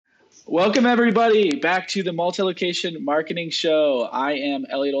Welcome, everybody, back to the Multi-Location Marketing Show. I am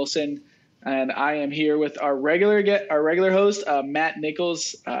Elliot Olson, and I am here with our regular host, Matt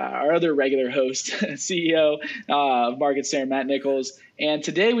Nichols, our other regular host, CEO of Market Snare, Matt Nichols. And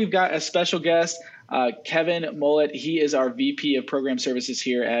today we've got a special guest, Kevin Mullett. He is our VP of Program Services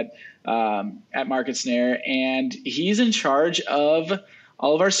here at Market Snare, and he's in charge of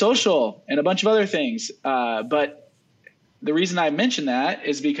all of our social and a bunch of other things. But the reason I mention that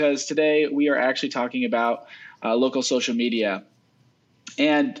is because today we are actually talking about local social media.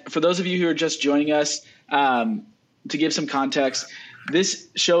 And for those of you who are just joining us, to give some context, this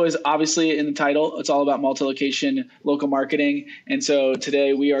show is obviously in the title. It's all about multi-location local marketing. And so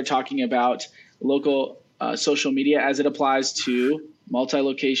today we are talking about local social media as it applies to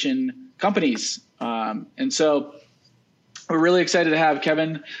multi-location companies. And so we're really excited to have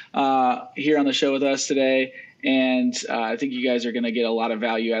Kevin here on the show with us today. And I think you guys are going to get a lot of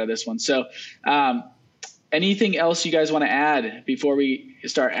value out of this one. So anything else you guys want to add before we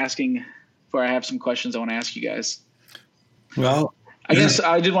start asking, before I have some questions I want to ask you guys? Well, I guess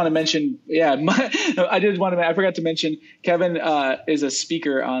I did want to mention, I forgot to mention Kevin is a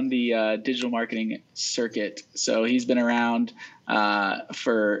speaker on the digital marketing circuit. So he's been around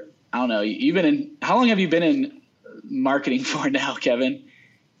for, I don't know, how long have you been in marketing for now, Kevin?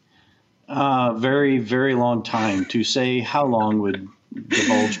 Very, very long time. To say how long would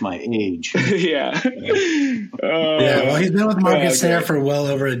divulge my age. Yeah. Well, he's been with Market Snare for well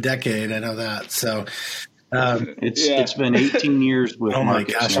over a decade. I know that. So it's been 18 years with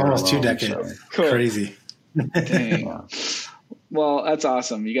Market Snare. Almost 2 decades. So. Cool. Crazy. Dang. Yeah. Well, that's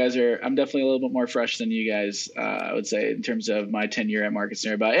awesome. You guys I'm definitely a little bit more fresh than you guys, I would say, in terms of my tenure at Market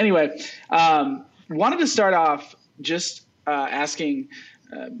Snare. But anyway, wanted to start off just asking,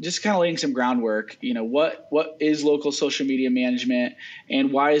 just kind of laying some groundwork. What is local social media management,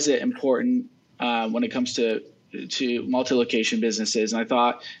 and why is it important when it comes to multi-location businesses? And I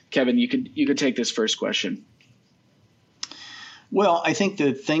thought, Kevin, you could take this first question. Well, I think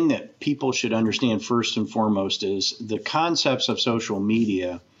the thing that people should understand first and foremost is the concepts of social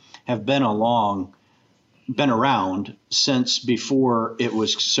media have been around since before it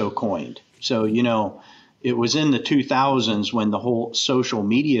was so coined. So, it was in the 2000s when the whole social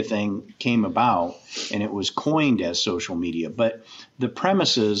media thing came about, and it was coined as social media. But the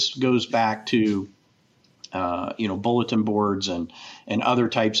premises goes back to, bulletin boards and other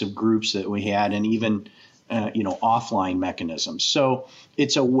types of groups that we had, and even, offline mechanisms. So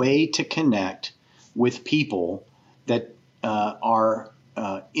it's a way to connect with people that are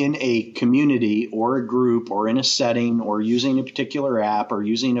in a community or a group or in a setting or using a particular app or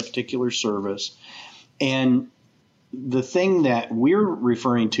using a particular service. And the thing that we're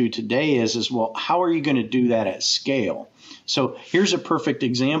referring to today is well, how are you going to do that at scale? So here's a perfect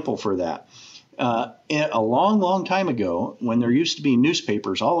example for that. A long, long time ago, when there used to be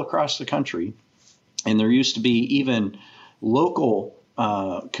newspapers all across the country, and there used to be even local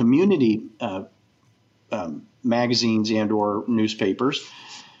community magazines and or newspapers,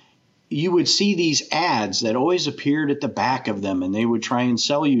 you would see these ads that always appeared at the back of them, and they would try and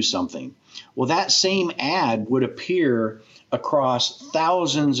sell you something. Well, that same ad would appear across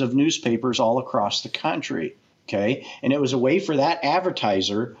thousands of newspapers all across the country, okay? And it was a way for that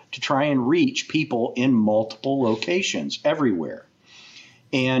advertiser to try and reach people in multiple locations everywhere.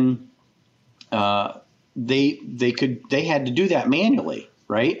 And they had to do that manually,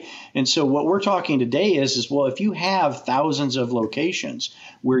 right? And so what we're talking today is well, if you have thousands of locations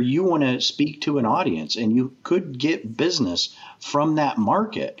where you want to speak to an audience and you could get business from that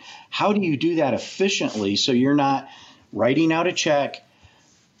market, how do you do that efficiently so you're not writing out a check,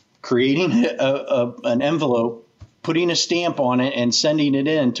 creating an envelope, putting a stamp on it, and sending it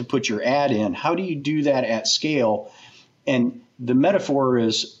in to put your ad in? How do you do that at scale? And the metaphor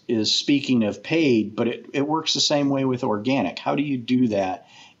is speaking of paid, but it works the same way with organic. How do you do that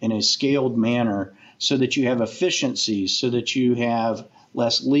in a scaled manner so that you have efficiencies, so that you have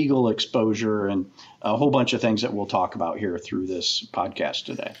less legal exposure, and a whole bunch of things that we'll talk about here through this podcast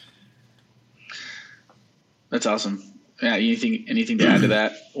today? That's awesome. Yeah, anything to add to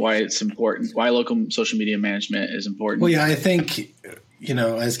that? Why it's important? Why local social media management is important? Well, yeah, I think,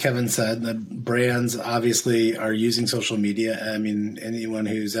 as Kevin said, the brands obviously are using social media. I mean, anyone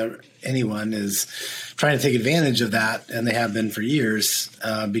is trying to take advantage of that, and they have been for years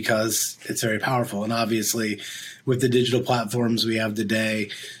because it's very powerful. And obviously, with the digital platforms we have today,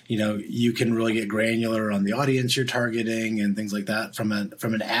 you can really get granular on the audience you're targeting and things like that from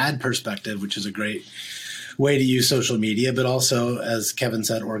an ad perspective, which is a great way to use social media, but also, as Kevin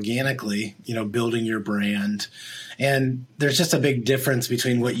said, organically, building your brand And there's just a big difference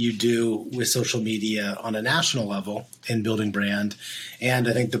between what you do with social media on a national level in building brand, and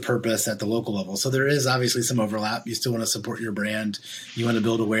I think the purpose at the local level. So there is obviously some overlap. You still want to support your brand. You want to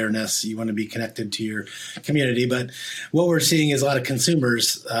build awareness. You want to be connected to your community. But what we're seeing is a lot of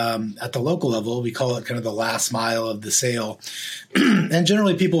consumers at the local level, we call it kind of the last mile of the sale. And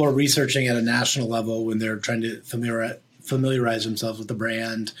generally people are researching at a national level when they're trying to familiarize themselves with the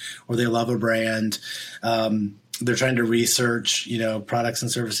brand, or they love a brand. They're trying to research, products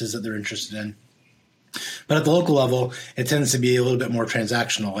and services that they're interested in. But at the local level, it tends to be a little bit more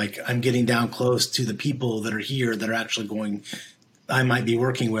transactional. Like, I'm getting down close to the people that are here that are actually I might be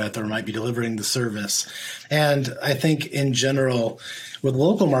working with or might be delivering the service. And I think in general, with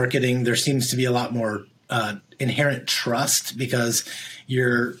local marketing, there seems to be a lot more inherent trust, because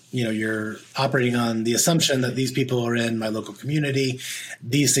you're operating on the assumption that these people are in my local community.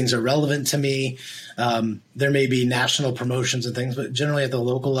 These things are relevant to me. There may be national promotions and things, but generally at the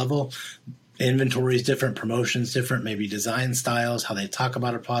local level, inventory is different, promotions different, maybe design styles, how they talk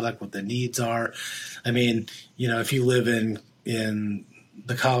about a product, what the needs are. I mean, if you live in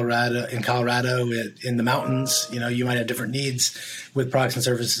Colorado, in the mountains, you might have different needs with products and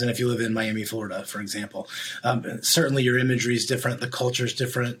services than if you live in Miami, Florida, for example. Certainly your imagery is different. The culture is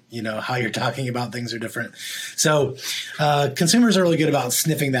different. How you're talking about things are different. So consumers are really good about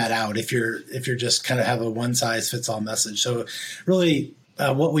sniffing that out if you're just kind of have a one size fits all message. So really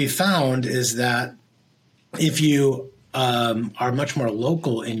what we found is that if you are much more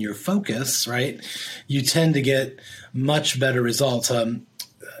local in your focus, right, you tend to get much better results.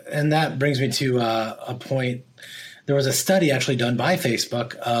 And that brings me to a point. There was a study actually done by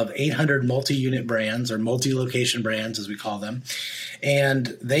Facebook of 800 multi-unit brands, or multi-location brands, as we call them.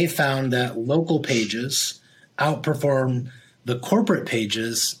 And they found that local pages outperform the corporate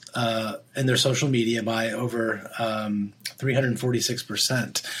pages in their social media by over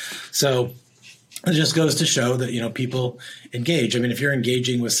 346%. So it just goes to show that, people engage. I mean, if you're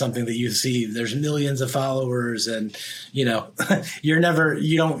engaging with something that you see, there's millions of followers and, you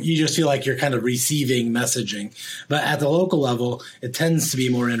just feel like you're kind of receiving messaging. But at the local level, it tends to be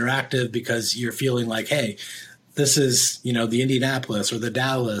more interactive, because you're feeling like, hey, this is, the Indianapolis or the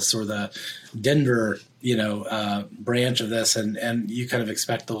Dallas or the Denver, branch of this. And you kind of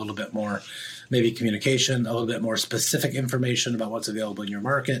expect a little bit more, maybe communication, a little bit more specific information about what's available in your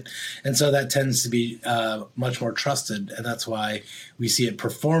market. And so that tends to be much more trusted. And that's why we see it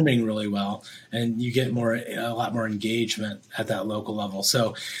performing really well. And you get a lot more engagement at that local level.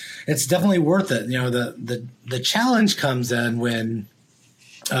 So it's definitely worth it. The challenge comes in when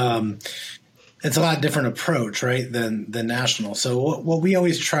it's a lot different approach, right, than national. So what we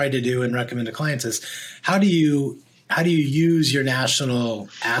always try to do and recommend to clients is, how do you use your national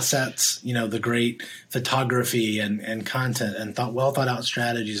assets, the great photography and content and well thought out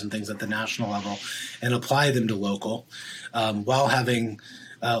strategies and things at the national level, and apply them to local, while having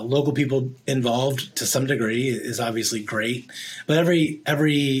local people involved to some degree is obviously great. But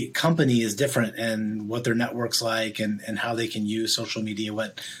every company is different, and what their network's like, and how they can use social media,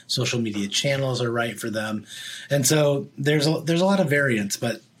 what social media channels are right for them. And so there's a lot of variance,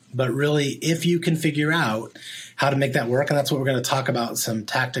 but really, if you can figure out how to make that work, and that's what we're going to talk about, some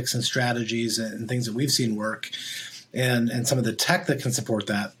tactics and strategies and things that we've seen work, and some of the tech that can support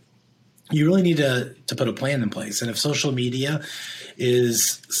that, you really need to put a plan in place. And if social media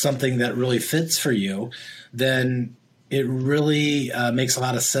is something that really fits for you, then it really makes a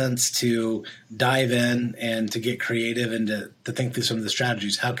lot of sense to dive in and to get creative and to think through some of the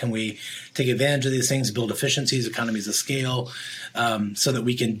strategies. How can we take advantage of these things, build efficiencies, economies of scale, so that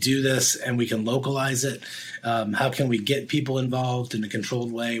we can do this and we can localize it? How can we get people involved in a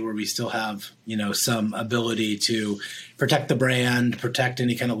controlled way where we still have, some ability to protect the brand, protect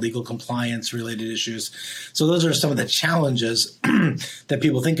any kind of legal compliance related issues? So those are some of the challenges that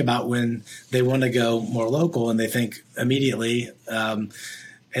people think about when they want to go more local, and they think immediately,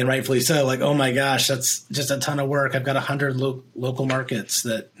 and rightfully so, like, oh my gosh, that's just a ton of work. I've got 100 local markets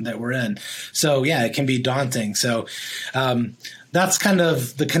that we're in. So yeah, it can be daunting. So that's kind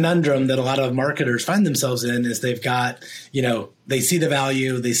of the conundrum that a lot of marketers find themselves in, is they've got, they see the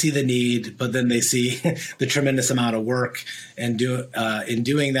value, they see the need, but then they see the tremendous amount of work in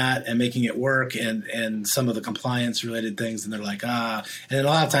doing that and making it work, and some of the compliance related things. And they're like, and a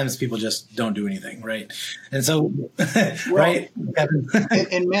lot of times people just don't do anything. Right. And so, right.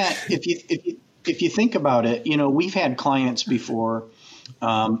 and Matt, if you think about it, we've had clients before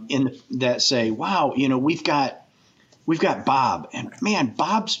that say, wow, we've got Bob, and man,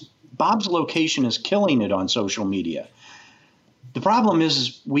 Bob's location is killing it on social media. The problem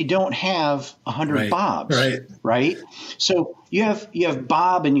is we don't have 100 Bobs, right? So you have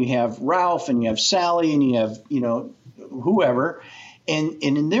Bob and you have Ralph and you have Sally and you have, whoever. And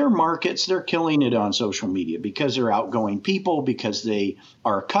in their markets, they're killing it on social media because they're outgoing people, because they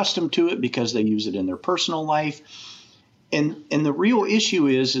are accustomed to it, because they use it in their personal life. And the real issue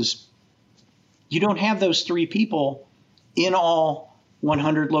is you don't have those 3 people in all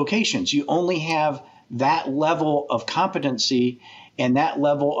 100 locations. You only have that level of competency and that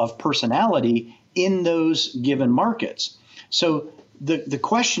level of personality in those given markets. So the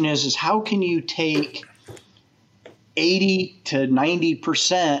question is how can you take 80 to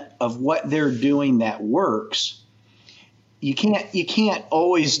 90% of what they're doing that works? You can't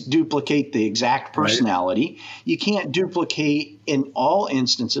always duplicate the exact personality. Right. You can't duplicate in all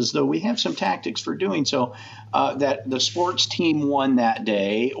instances, though we have some tactics for doing so, that the sports team won that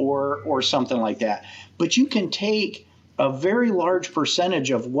day or something like that. But you can take a very large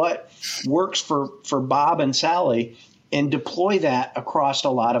percentage of what works for Bob and Sally and deploy that across a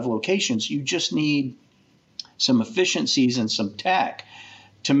lot of locations. You just need some efficiencies and some tech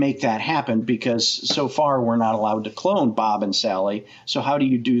to make that happen, because so far we're not allowed to clone Bob and Sally. So how do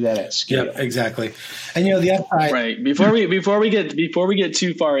you do that at scale? Yep, exactly. And the upside, right. Before we get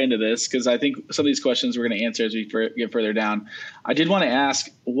too far into this, because I think some of these questions we're going to answer as we get further down, I did want to ask,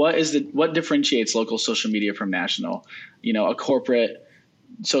 what differentiates local social media from national? A corporate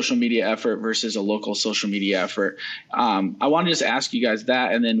social media effort versus a local social media effort. I want to just ask you guys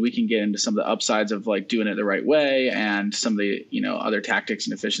that, and then we can get into some of the upsides of like doing it the right way and some of the, other tactics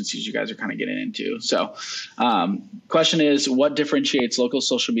and efficiencies you guys are kind of getting into. So question is, what differentiates local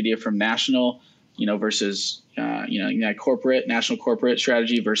social media from national, versus, national corporate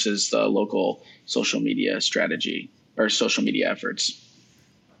strategy versus the local social media strategy or social media efforts?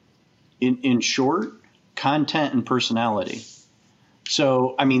 In short, content and personality.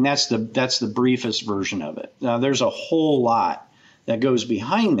 So, that's the briefest version of it. Now, there's a whole lot that goes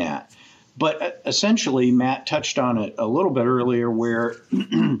behind that. But essentially, Matt touched on it a little bit earlier, where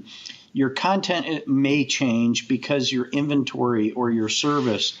your content may change because your inventory or your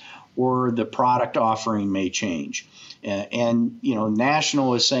service or the product offering may change. And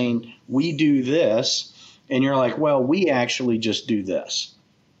national is saying, we do this. And you're like, well, we actually just do this,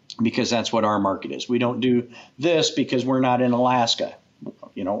 because that's what our market is. We don't do this because we're not in Alaska,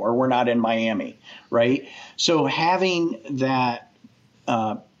 or we're not in Miami, right? So having that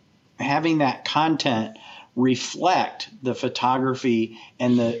content reflect the photography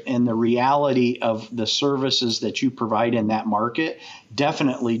and the reality of the services that you provide in that market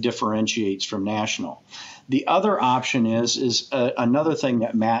definitely differentiates from national. The other option is another thing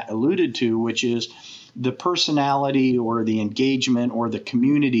that Matt alluded to, which is the personality or the engagement or the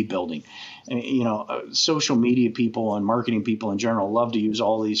community building. Social media people and marketing people in general love to use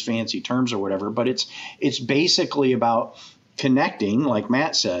all these fancy terms or whatever, but it's basically about connecting, like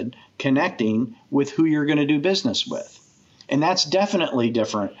Matt said, connecting with who you're going to do business with. And that's definitely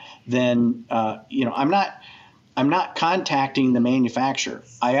different than, I'm not contacting the manufacturer.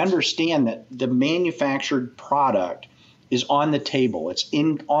 I understand that the manufactured product is on the table. It's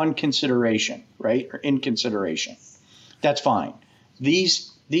on consideration, right? Or in consideration. That's fine.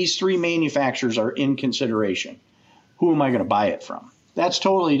 These 3 manufacturers are in consideration. Who am I going to buy it from? That's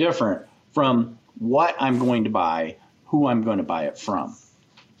totally different from what I'm going to buy, who I'm going to buy it from.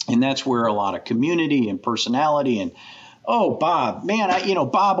 And that's where a lot of community and personality and, oh, Bob, man,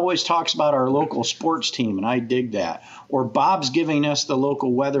 Bob always talks about our local sports team, and I dig that. Or Bob's giving us the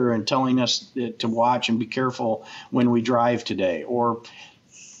local weather and telling us to watch and be careful when we drive today. Or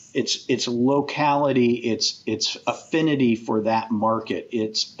it's locality, it's affinity for that market,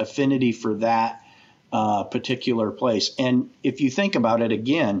 it's affinity for that particular place. And if you think about it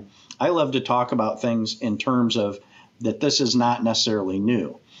again, I love to talk about things in terms of that this is not necessarily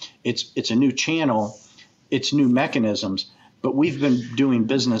new. It's a new channel, it's new mechanisms, but we've been doing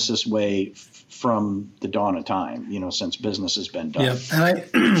business this way from the dawn of time, since business has been done. Yeah,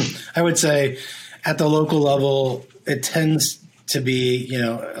 and I would say at the local level, it tends to be,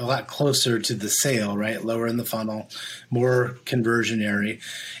 a lot closer to the sale, right? Lower in the funnel, more conversionary.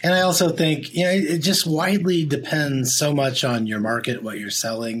 And I also think, it just widely depends so much on your market, what you're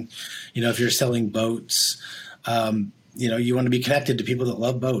selling. If you're selling boats, you want to be connected to people that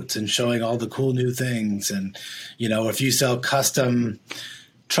love boats and showing all the cool new things. And, if you sell custom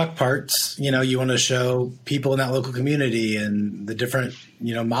truck parts, you want to show people in that local community and the different,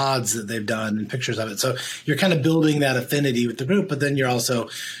 mods that they've done and pictures of it. So you're kind of building that affinity with the group, but then you're also,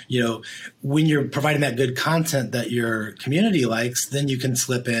 when you're providing that good content that your community likes, then you can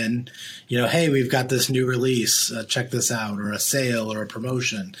slip in, hey, we've got this new release, check this out, or a sale or a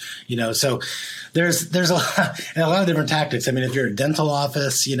promotion, so there's a lot of different tactics. I mean, if you're a dental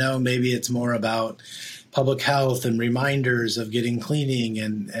office, maybe it's more about public health and reminders of getting cleaning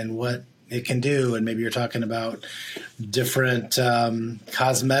and what it can do. And maybe you're talking about different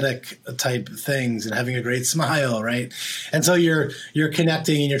cosmetic type things and having a great smile, right? And so you're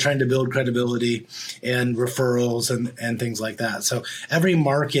connecting and you're trying to build credibility and referrals and things like that. So every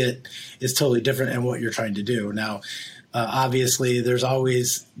market is totally different in what you're trying to do. Now, obviously, there's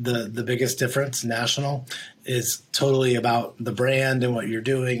always the biggest difference. National is totally about the brand and what you're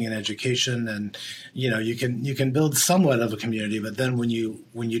doing in education, and you can build somewhat of a community. But then when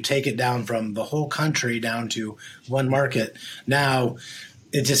you take it down from the whole country down to one market, now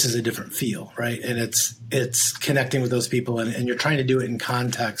it just is a different feel, right? And it's connecting with those people, and you're trying to do it in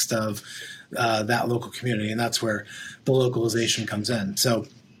context of that local community, and that's where the localization comes in. So.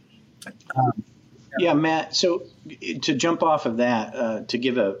 Yeah, Matt. So to jump off of that, to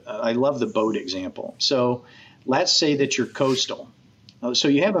give I love the boat example. So let's say that you're coastal. So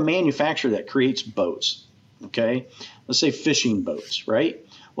you have a manufacturer that creates boats, okay? Let's say fishing boats, right?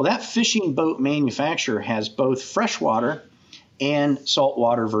 Well, that fishing boat manufacturer has both freshwater and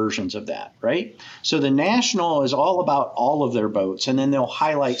saltwater versions of that, right? So the National is all about all of their boats, and then they'll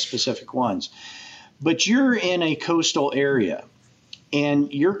highlight specific ones. But you're in a coastal area,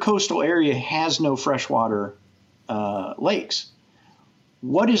 and your coastal area has no freshwater lakes.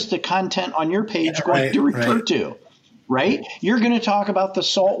 What is the content on your page going to refer to? Right? You're going to talk about the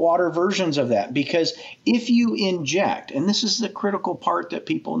saltwater versions of that, because if you inject, and this is the critical part that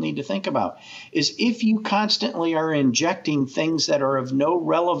people need to think about, is if you constantly are injecting things that are of no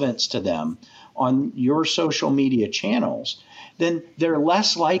relevance to them on your social media channels, then they're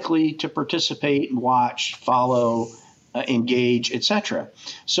less likely to participate, watch, follow, engage, etc.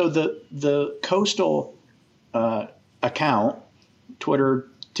 So the coastal account, Twitter,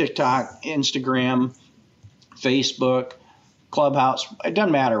 TikTok, Instagram, Facebook, Clubhouse, it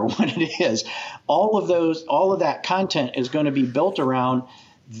doesn't matter what it is. All of that content is going to be built around,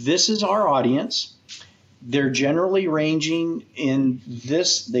 this is our audience. They're generally ranging in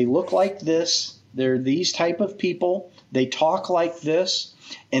this, they look like this, they're these type of people, they talk like this,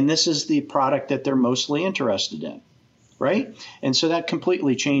 and this is the product that they're mostly interested in. Right? And so that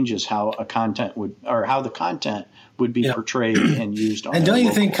completely changes how the content would be portrayed and used on. And don't you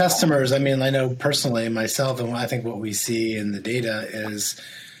think customers, I mean, I know personally myself, and I think what we see in the data is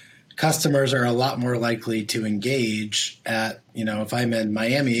customers are a lot more likely to engage at, if I'm in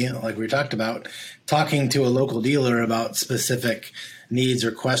Miami, like we talked about, talking to a local dealer about specific needs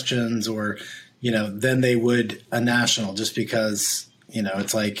or questions, or, than they would a national, just because,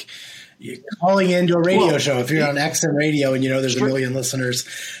 it's like, calling into a radio show. If you're on XM radio and there's a million listeners,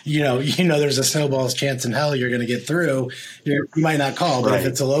 there's a snowball's chance in hell you're going to get through. You might not call, but if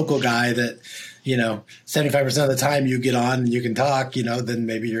it's a local guy that 75% of the time you get on and you can talk, then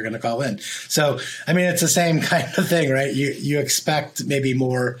maybe you're going to call in. So I mean, it's the same kind of thing, right? You expect maybe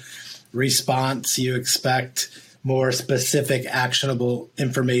more response. You expect more specific, actionable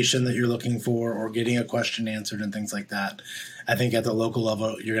information that you're looking for, or getting a question answered and things like that. I think at the local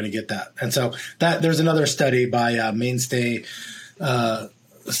level, you're going to get that. And so there's another study by Mainstay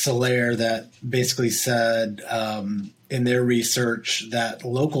Solaire that basically said in their research that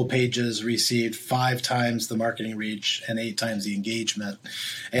local pages received 5 times the marketing reach and 8 times the engagement.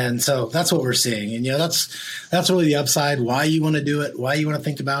 And so that's what we're seeing. And, that's really the upside, why you want to do it, why you want to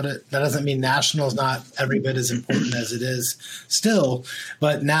think about it. That doesn't mean national is not every bit as important as it is still,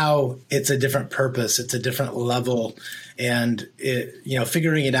 but now it's a different purpose. It's a different level. And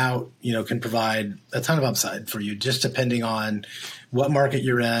figuring it out, can provide a ton of upside for you, just depending on what market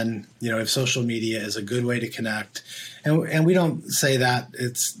you're in. If social media is a good way to connect, and we don't say that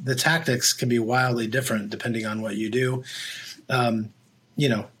it's the tactics can be wildly different depending on what you do.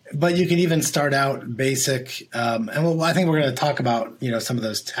 But you can even start out basic. I think we're going to talk about some of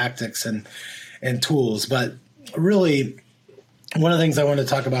those tactics and tools. But really, one of the things I wanted to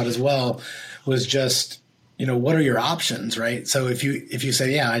talk about as well was just, what are your options, right? So if you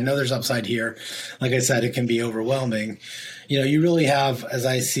say, yeah, I know there's upside here, like I said, it can be overwhelming. You really have, as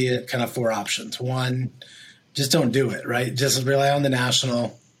I see it, kind of 4 options. One, just don't do it, right? Just rely on the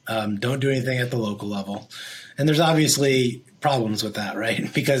national. Don't do anything at the local level. And there's obviously problems with that,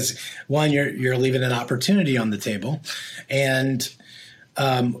 right? Because one, you're leaving an opportunity on the table, and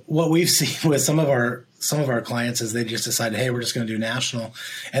What we've seen with some of our clients is they just decide, hey, we're just going to do national,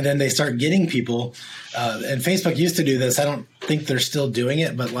 and then they start getting people. And Facebook used to do this. I don't think they're still doing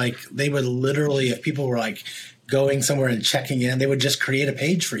it, but like they would literally, if people were like going somewhere and checking in, they would just create a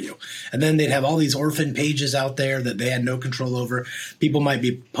page for you. And then they'd have all these orphan pages out there that they had no control over. People might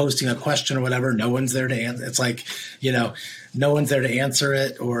be posting a question or whatever. No one's there to answer. It's like, no one's there to answer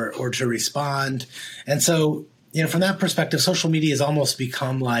it or to respond. And so, from that perspective, social media has almost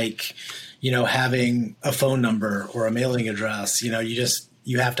become like, having a phone number or a mailing address.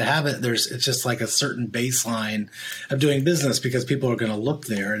 You have to have it. It's just like a certain baseline of doing business because people are going to look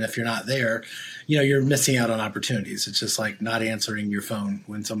there. And if you're not there, you're missing out on opportunities. It's just like not answering your phone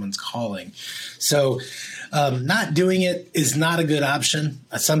when someone's calling. So not doing it is not a good option.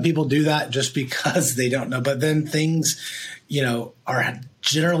 Some people do that just because they don't know. But then things, are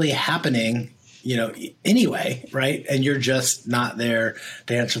generally happening, anyway, right? And you're just not there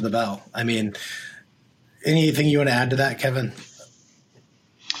to answer the bell. I mean, anything you want to add to that, Kevin?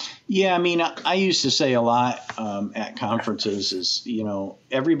 Yeah, I mean, I used to say a lot at conferences is,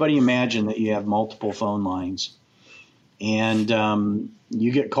 everybody imagine that you have multiple phone lines and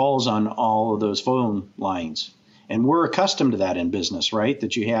you get calls on all of those phone lines. And we're accustomed to that in business, right?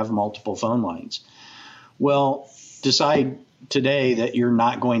 That you have multiple phone lines. Well, decide today that you're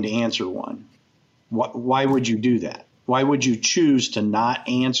not going to answer one. Why would you do that? Why would you choose to not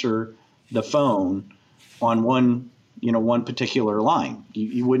answer the phone on one particular line?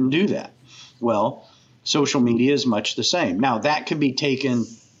 You wouldn't do that. Well, social media is much the same. Now, that could be taken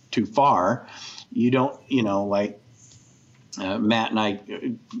too far. You don't, like Matt and I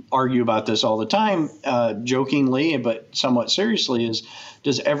argue about this all the time, jokingly, but somewhat seriously,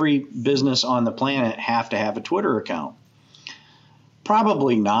 does every business on the planet have to have a Twitter account?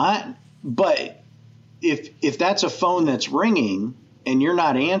 Probably not. But if that's a phone that's ringing and you're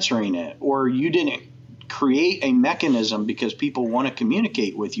not answering it, or you didn't create a mechanism because people want to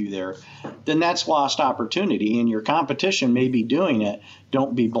communicate with you there, then that's lost opportunity, and your competition may be doing it.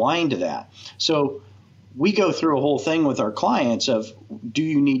 Don't be blind to that. So we go through a whole thing with our clients of, do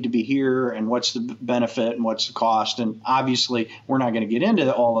you need to be here, and what's the benefit and what's the cost? And obviously we're not going to get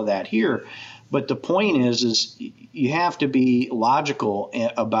into all of that here, but the point is you have to be logical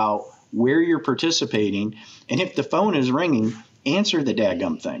about where you're participating, and if the phone is ringing, answer the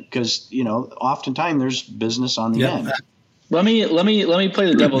daggum thing, because oftentimes there's business on the end. Let me play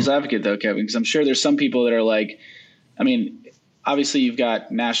the devil's advocate though, Kevin, because I'm sure there's some people that are like, I mean, obviously you've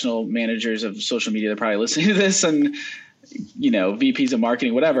got national managers of social media that are probably listening to this, and VPs of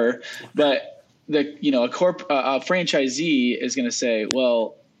marketing, whatever. But a franchisee is going to say,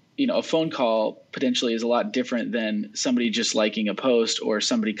 well, a phone call potentially is a lot different than somebody just liking a post or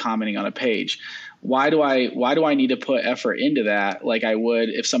somebody commenting on a page. Why do I need to put effort into that like I would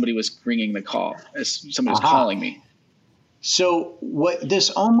if somebody was ringing the call, as somebody was calling me? So what this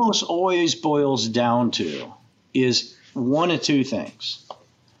almost always boils down to is one of two things.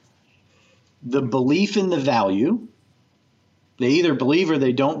 The belief in the value. They either believe or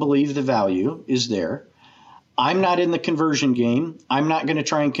they don't believe the value is there. I'm not in the conversion game. I'm not going to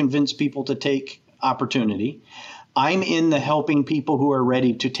try and convince people to take opportunity. I'm in the helping people who are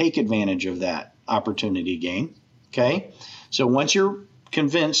ready to take advantage of that opportunity gain. Okay. So once you're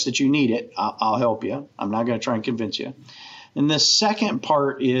convinced that you need it, I'll help you. I'm not going to try and convince you. And the second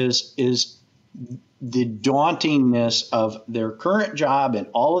part is the dauntingness of their current job and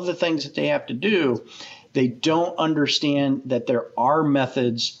all of the things that they have to do. They don't understand that there are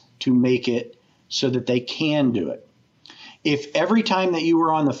methods to make it so that they can do it. If every time that you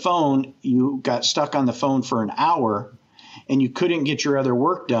were on the phone, you got stuck on the phone for an hour and you couldn't get your other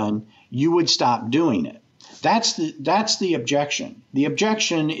work done, you would stop doing it. That's the objection. The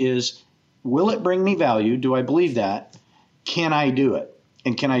objection is, will it bring me value? Do I believe that? Can I do it?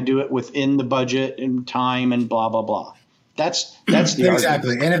 And can I do it within the budget and time and blah, blah, blah? That's the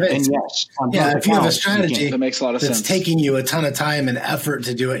exactly. argument. And if you have a strategy that makes a lot of sense, taking you a ton of time and effort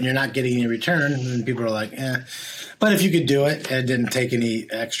to do it and you're not getting any return, then people are like, eh. But if you could do it and didn't take any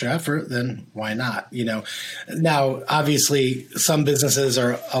extra effort, then why not? Now, obviously, some businesses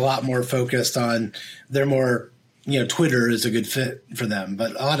are a lot more focused on, they're more, Twitter is a good fit for them.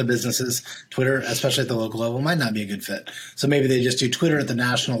 But a lot of businesses, Twitter, especially at the local level, might not be a good fit. So maybe they just do Twitter at the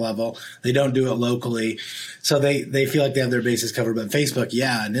national level. They don't do it locally. So they feel like they have their bases covered. But Facebook,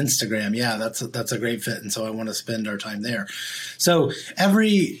 yeah, and Instagram, yeah, that's a great fit. And so I want to spend our time there. So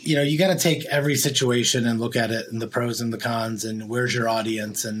you got to take every situation and look at it and the pros and the cons and where's your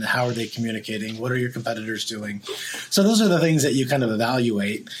audience and how are they communicating? What are your competitors doing? So those are the things that you kind of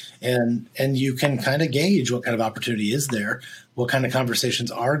evaluate and you can kind of gauge what kind of opportunity is there, what kind of conversations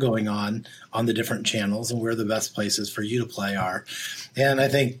are going on the different channels, and where the best places for you to play are. And I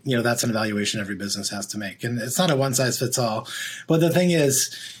think, that's an evaluation every business has to make. And it's not a one size fits all. But the thing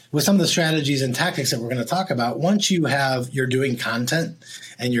is, with some of the strategies and tactics that we're going to talk about, once you're doing content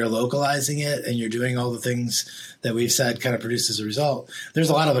and you're localizing it and you're doing all the things that we've said kind of produce as a result, there's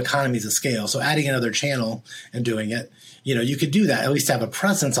a lot of economies of scale. So adding another channel and doing it, you could do that, at least have a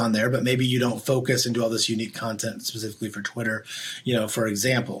presence on there, but maybe you don't focus and do all this unique content specifically for Twitter, for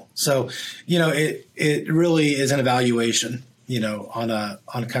example. So, it really is an evaluation,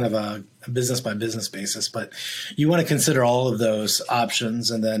 on kind of a business by business basis, but you want to consider all of those options.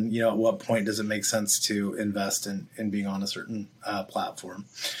 And then, at what point does it make sense to invest in being on a certain platform?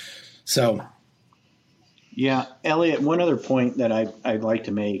 So. Yeah, Elliot, one other point that I'd like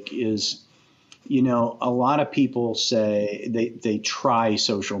to make is, a lot of people say they try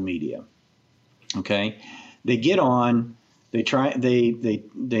social media. Okay. They get on, they try, they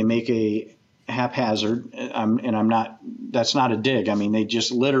make a haphazard, that's not a dig. I mean, they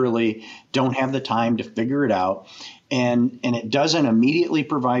just literally don't have the time to figure it out. And it doesn't immediately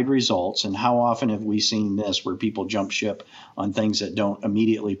provide results. And how often have we seen this where people jump ship on things that don't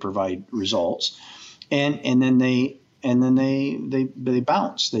immediately provide results? And then they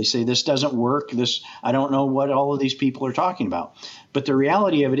bounce. They say, this doesn't work. I don't know what all of these people are talking about. But the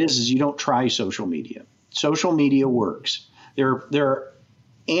reality of it is you don't try social media. Social media works. There are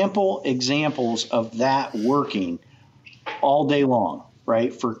ample examples of that working all day long,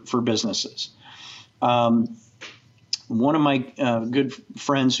 right, for businesses. One of my good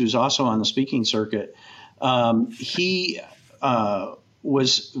friends who's also on the speaking circuit, he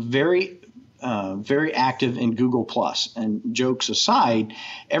was very active in Google Plus. And jokes aside,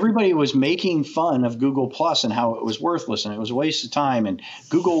 everybody was making fun of Google Plus and how it was worthless and it was a waste of time and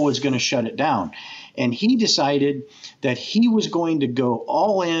Google was going to shut it down. And he decided that he was going to go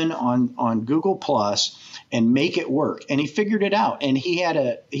all in on Google Plus and make it work. And he figured it out. And he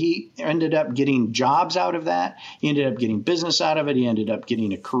ended up getting jobs out of that. He ended up getting business out of it. He ended up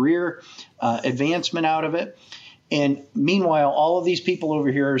getting a career advancement out of it. And meanwhile, all of these people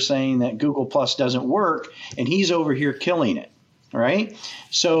over here are saying that Google Plus doesn't work, and he's over here killing it, right?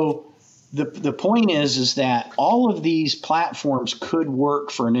 So the point is that all of these platforms could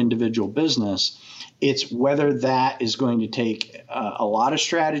work for an individual business. It's whether that is going to take a lot of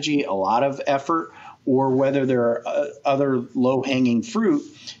strategy, a lot of effort, or whether there are other low-hanging fruit.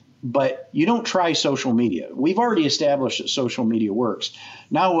 But you don't try social media. We've already established that social media works.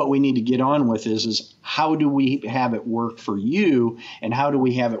 Now what we need to get on with is how do we have it work for you, and how do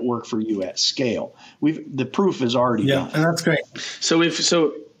we have it work for you at scale? The proof is already done. Yeah, and that's great. So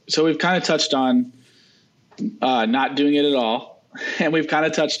we've kind of touched on not doing it at all, and we've kind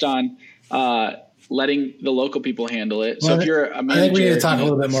of touched on letting the local people handle it. Well, so if you're a manager, I think we need to talk a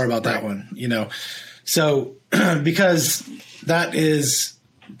little bit more about that one. So because that is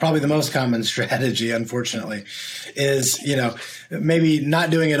probably the most common strategy, unfortunately, is, maybe not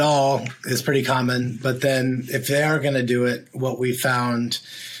doing it all is pretty common. But then if they are going to do it, what we found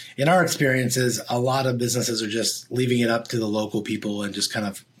in our experience is a lot of businesses are just leaving it up to the local people and just kind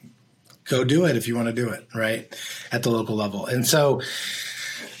of go do it if you want to do it, right, at the local level. And so,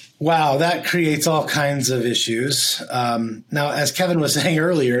 wow, that creates all kinds of issues. Now, as Kevin was saying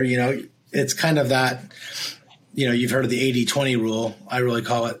earlier, it's kind of that, you've heard of the 80-20 rule. I really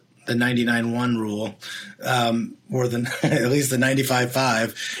call it the 99-1 rule, or at least the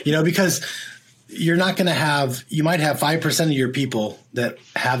 95-5, because you're not going to you might have 5% of your people that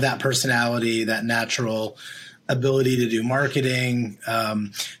have that personality, that natural ability to do marketing,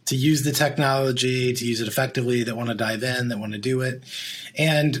 to use the technology, to use it effectively, that want to dive in, that want to do it.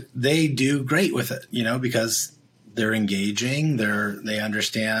 And they do great with it, because they're engaging, they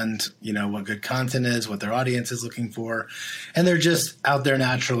understand, what good content is, what their audience is looking for, and they're just out there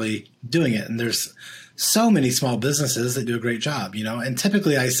naturally doing it. And there's so many small businesses that do a great job, and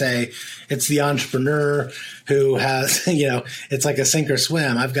typically I say it's the entrepreneur who has, it's like a sink or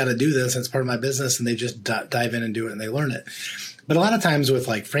swim. I've got to do this. It's part of my business, and they just dive in and do it and they learn it. But a lot of times with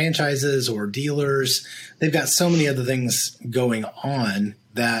like franchises or dealers, they've got so many other things going on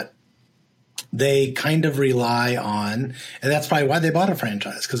that they kind of rely on, and that's probably why they bought a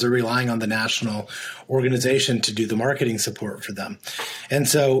franchise, because they're relying on the national organization to do the marketing support for them. And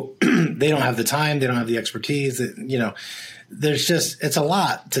so they don't have the time, they don't have the expertise, it's a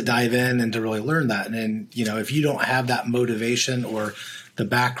lot to dive in and to really learn that. And, if you don't have that motivation or the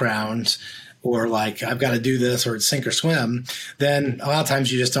background, or like, I've got to do this, or it's sink or swim, then a lot of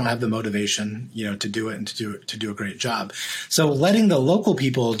times you just don't have the motivation, to do it and to do a great job. So letting the local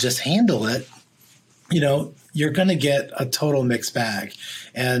people just handle it you're going to get a total mixed bag,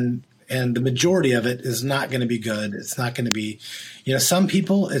 and the majority of it is not going to be good. It's not going to be, some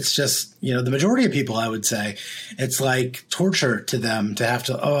people, it's just, the majority of people, I would say, it's like torture to them to have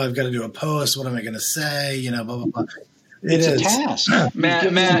to, I've got to do a post. What am I going to say? Blah, blah, blah. It's a task. Matt,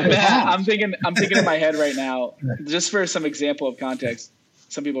 I'm thinking in my head right now, just for some example of context,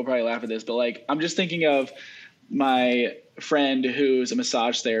 some people probably laugh at this, but like, I'm just thinking of my friend who's a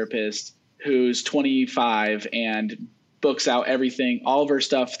massage therapist who's 25 and books out everything, all of her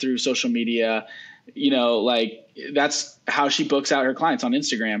stuff through social media, like that's how she books out her clients on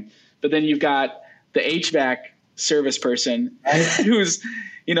Instagram. But then you've got the HVAC service person who's,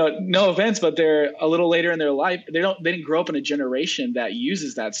 no offense, but they're a little later in their life. They didn't grow up in a generation that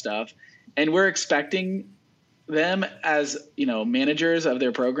uses that stuff. And we're expecting them as, managers of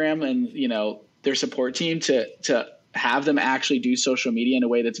their program and, their support team to have them actually do social media in a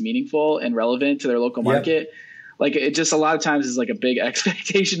way that's meaningful and relevant to their local market. Yep. Like it just a lot of times is like a big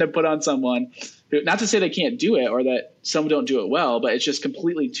expectation to put on someone who, not to say they can't do it or that some don't do it well, but it's just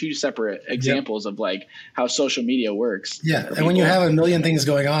completely two separate examples of like how social media works. Yeah. And when you have a million things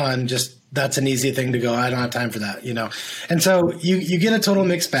going on, just that's an easy thing to go, I don't have time for that, And so you get a total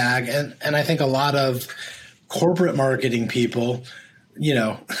mixed bag. And I think a lot of corporate marketing people,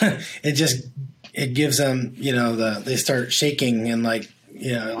 it gives them, they start shaking and like,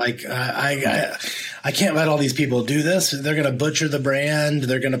 I can't let all these people do this. They're going to butcher the brand.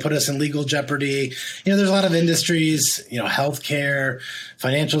 They're going to put us in legal jeopardy. There's a lot of industries, healthcare,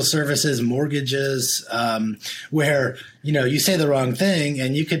 financial services, mortgages, where, you say the wrong thing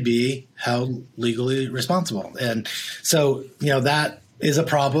and you could be held legally responsible. And so, that is a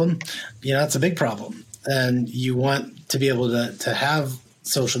problem. It's a big problem. And you want to be able to have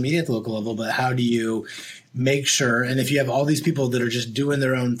social media at the local level, but how do you make sure? And if you have all these people that are just doing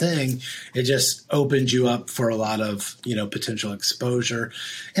their own thing, it just opens you up for a lot of, potential exposure.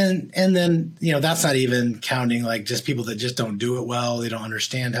 And then, that's not even counting like just people that just don't do it well. They don't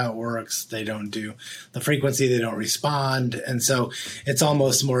understand how it works. They don't do the frequency. They don't respond. And so it's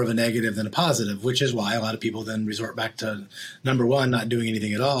almost more of a negative than a positive, which is why a lot of people then resort back to number one, not doing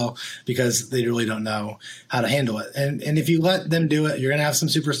anything at all, because they really don't know how to handle it. And if you let them do it, you're going to have some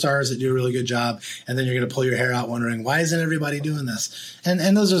superstars that do a really good job. And then you're going to pull your hair out wondering, why isn't everybody doing this?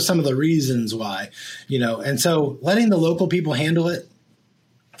 And those are some of the reasons why, and so letting the local people handle it,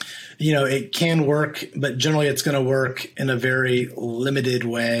 it can work, but generally it's going to work in a very limited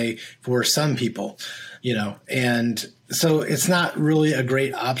way for some people, and so it's not really a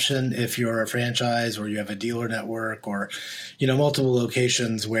great option if you're a franchise or you have a dealer network or, multiple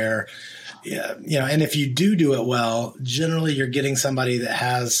locations where, and if you do it well, generally you're getting somebody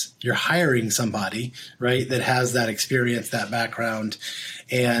you're hiring somebody, right, that has that experience, that background,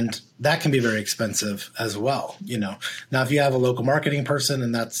 and that can be very expensive as well. Now if you have a local marketing person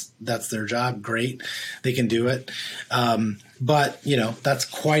and that's their job, great, they can do it. But that's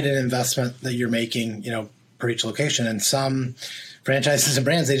quite an investment that you're making, per each location. And some franchises and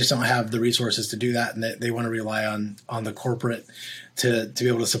brands, they just don't have the resources to do that. And they want to rely on the corporate to be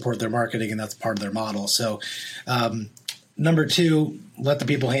able to support their marketing, and that's part of their model. So number two, let the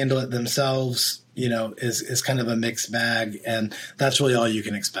people handle it themselves, is kind of a mixed bag, and that's really all you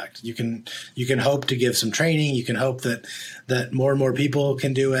can expect. You can hope to give some training, you can hope that more and more people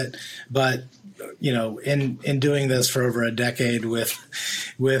can do it, but in doing this for over a decade with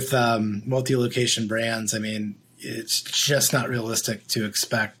multi-location brands, I mean, it's just not realistic to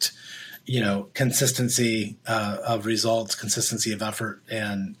expect consistency of results, consistency of effort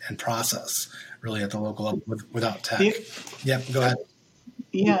and process really at the local level without tech. Yeah, go ahead.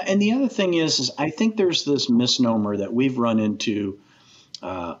 Yeah. And the other thing is I think there's this misnomer that we've run into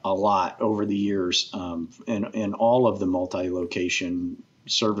a lot over the years in all of the multi-location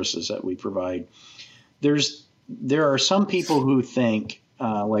services that we provide. There are some people who think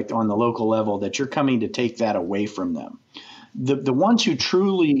like on the local level that you're coming to take that away from them. The ones who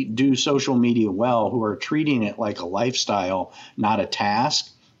truly do social media well, who are treating it like a lifestyle, not a task,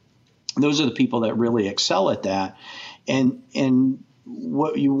 those are the people that really excel at that. And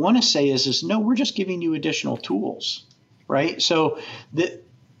what you want to say is no, we're just giving you additional tools, right? So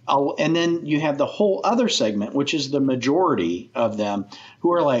and then you have the whole other segment, which is the majority of them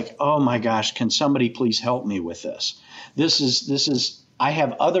who are like, oh my gosh, can somebody please help me with this? This is I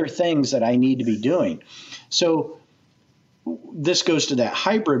have other things that I need to be doing. So this goes to that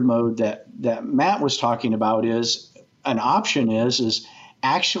hybrid mode that Matt was talking about. Is an option is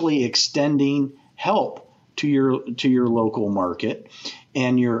actually extending help to your local market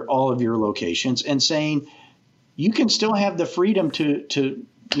and all of your locations, and saying you can still have the freedom to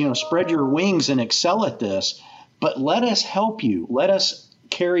spread your wings and excel at this, but let us help you. Let us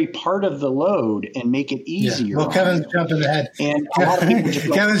carry part of the load and make it easier. Yeah. Well, Kevin's jumping ahead. And a lot of people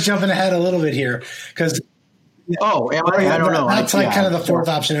just Kevin's jumping ahead a little bit here because. I don't know. That's kind of the fourth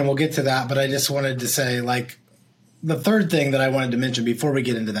option, and we'll get to that. But I just wanted to say, the third thing that I wanted to mention before we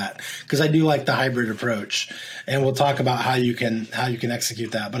get into that, because I do like the hybrid approach, and we'll talk about how you can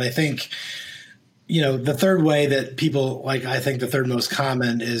execute that. But I think, the third way that people I think the third most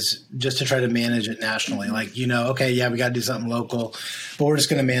common is just to try to manage it nationally. Okay, yeah, we got to do something local, but we're just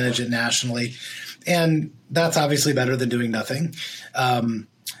going to manage it nationally. And that's obviously better than doing nothing.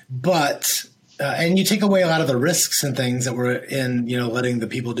 And you take away a lot of the risks and things that were in, letting the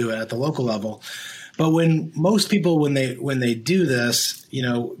people do it at the local level. But when most people, when they do this,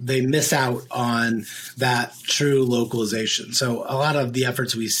 they miss out on that true localization. So a lot of the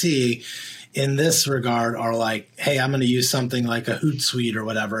efforts we see in this regard are hey, I'm going to use something like a Hootsuite or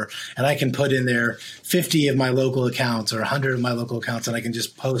whatever, and I can put in there 50 of my local accounts or 100 of my local accounts, and I can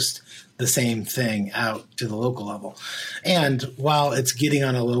just post the same thing out to the local level. And while it's getting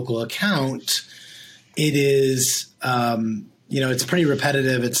on a local account, it is, it's pretty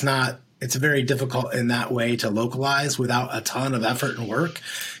repetitive. It's very difficult in that way to localize without a ton of effort and work,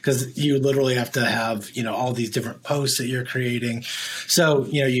 because you literally have to have, all these different posts that you're creating. So,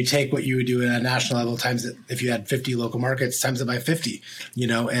 you take what you would do at a national level times it, if you had 50 local markets, times it by 50,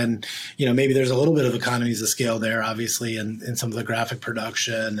 and, maybe there's a little bit of economies of scale there, obviously, in some of the graphic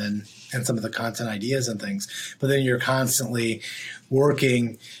production and some of the content ideas and things, but then you're constantly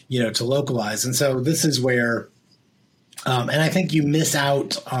working, to localize. And so this is where, and I think you miss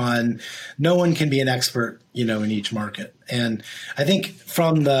out on, no one can be an expert, in each market. And I think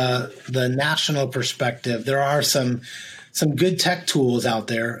from the national perspective, there are some good tech tools out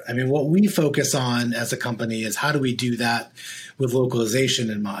there. I mean, what we focus on as a company is how do we do that with localization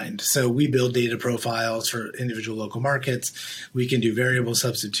in mind. So we build data profiles for individual local markets. We can do variable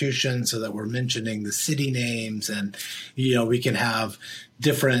substitution so that we're mentioning the city names, and, we can have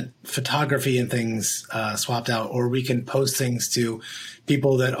different photography and things swapped out, or we can post things to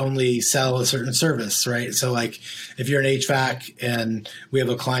people that only sell a certain service, right? So if you're an HVAC and we have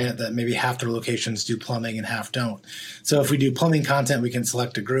a client that maybe half their locations do plumbing and half don't. So if we do plumbing content, we can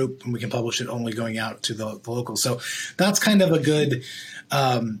select a group and we can publish it only going out to the local. So that's kind of a good,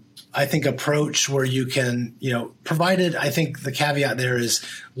 I think, approach where you can, provided, I think the caveat there is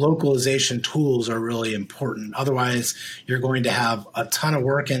localization tools are really important. Otherwise, you're going to have a ton of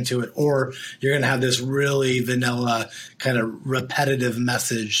work into it, or you're going to have this really vanilla kind of repetitive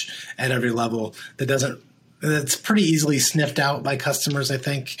message at every level that's pretty easily sniffed out by customers, I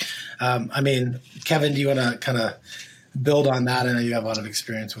think. Kevin, do you want to kind of build on that? I know you have a lot of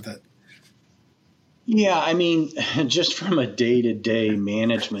experience with it. Yeah, just from a day-to-day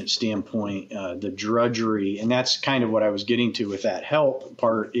management standpoint, the drudgery, and that's kind of what I was getting to with that help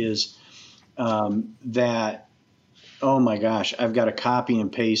part, is that, oh my gosh, I've got to copy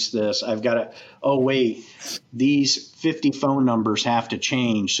and paste this. I've got to, oh wait, these 50 phone numbers have to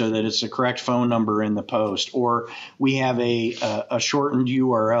change so that it's the correct phone number in the post. Or we have a shortened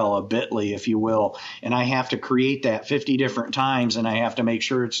URL, a bit.ly, if you will, and I have to create that 50 different times, and I have to make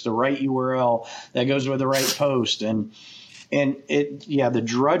sure it's the right URL that goes with the right post. And the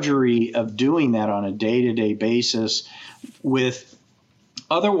drudgery of doing that on a day-to-day basis with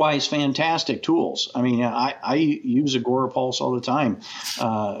otherwise fantastic tools. I use Agorapulse all the time.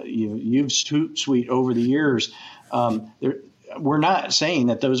 Used Hootsuite over the years. We're not saying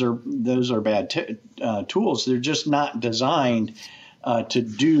that those are bad tools. They're just not designed to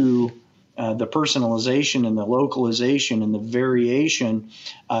do the personalization and the localization and the variation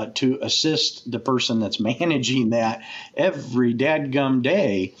to assist the person that's managing that every dadgum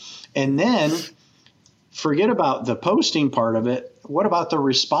day. And then forget about the posting part of it. What about the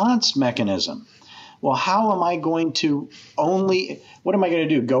response mechanism? Well, how am I going to what am I going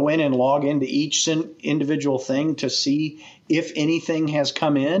to do? Go in and log into each individual thing to see if anything has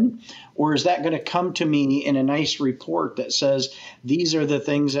come in? Or is that going to come to me in a nice report that says, these are the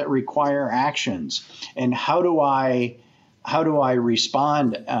things that require actions? And how do I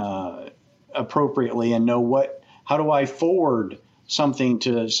respond appropriately and know how do I forward something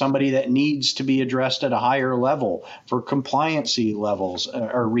to somebody that needs to be addressed at a higher level for compliancy levels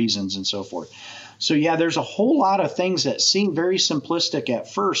or reasons and so forth. So yeah, there's a whole lot of things that seem very simplistic at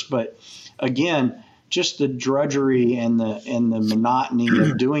first, but again, just the drudgery and the monotony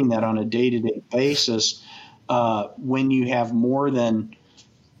of doing that on a day-to-day basis, when you have more than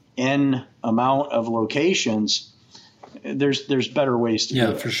N amount of locations, there's better ways to do it.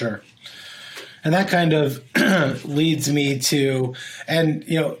 Yeah, for sure. And that kind of leads me to, and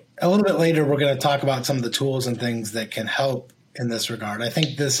a little bit later, we're going to talk about some of the tools and things that can help in this regard. I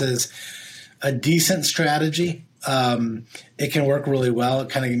think this is a decent strategy. It can work really well. It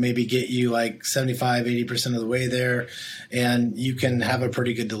kind of maybe get you like 75, 80% of the way there, and you can have a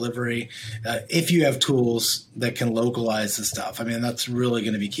pretty good delivery if you have tools that can localize the stuff. I mean, that's really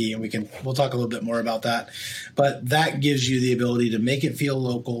going to be key, and we'll talk a little bit more about that. But that gives you the ability to make it feel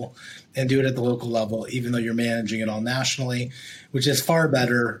local and do it at the local level, even though you're managing it all nationally, which is far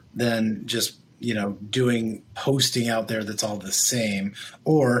better than just doing posting out there that's all the same,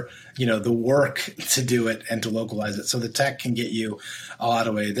 or, the work to do it and to localize it. So the tech can get you a lot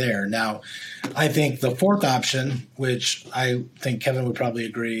of way there. Now, I think the fourth option, which I think Kevin would probably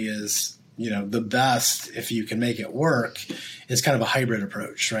agree is, the best if you can make it work, is kind of a hybrid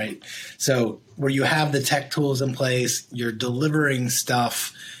approach, right? So where you have the tech tools in place, you're delivering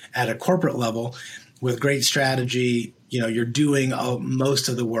stuff at a corporate level with great strategy, you're doing most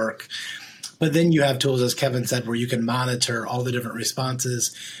of the work. But then you have tools, as Kevin said, where you can monitor all the different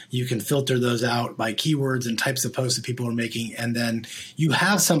responses. You can filter those out by keywords and types of posts that people are making. And then you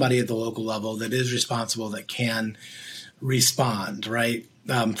have somebody at the local level that is responsible, that can respond, right,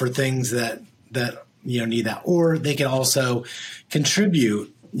 for things that need that. Or they can also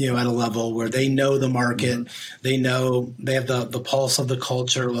contribute, at a level where they know the market, they know they have the pulse of the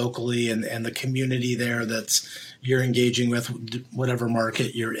culture locally and the community there that's you're engaging with, whatever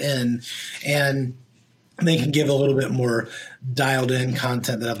market you're in, and they can give a little bit more dialed in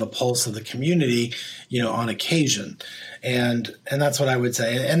content that have the pulse of the community, on occasion. And that's what I would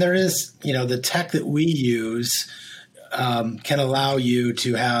say. And there is, the tech that we use can allow you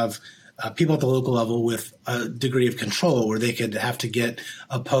to have people at the local level with a degree of control, where they could have to get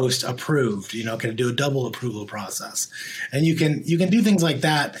a post approved, can do a double approval process. And you can do things like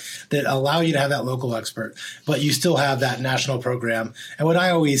that allow you to have that local expert, but you still have that national program. And what I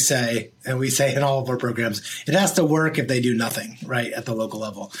always say, and we say in all of our programs, it has to work if they do nothing, right, at the local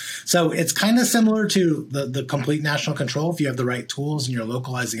level. So it's kind of similar to the complete national control if you have the right tools and you're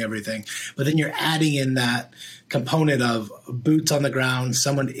localizing everything, but then you're adding in that component of boots on the ground,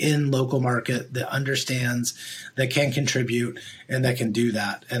 someone in local market that understands, that can contribute, and that can do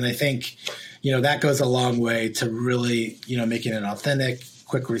that. And I think, that goes a long way to really, making it authentic,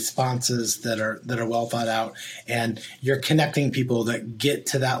 quick responses that are well thought out. And you're connecting people that get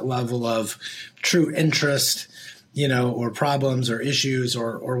to that level of true interest, or problems or issues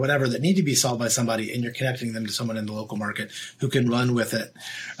or whatever that need to be solved by somebody, and you're connecting them to someone in the local market who can run with it.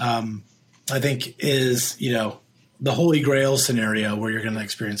 I think is, the holy grail scenario where you're going to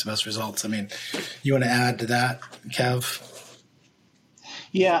experience the best results. I mean, you want to add to that, Kev?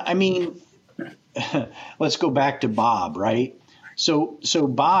 Yeah, I mean, let's go back to Bob, right? So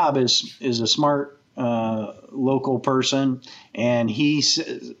Bob is a smart local person, and he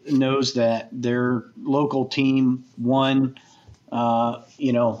knows that their local team won,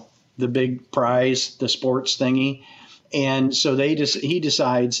 the big prize, the sports thingy. And so he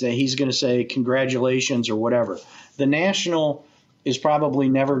decides that he's going to say congratulations or whatever. The national is probably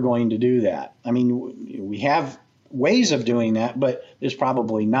never going to do that. I mean, we have ways of doing that, but it's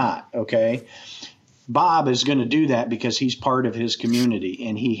probably not, okay? Bob is going to do that because he's part of his community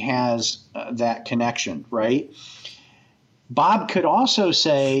and he has that connection, right? Bob could also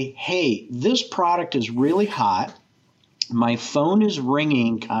say, hey, this product is really hot. My phone is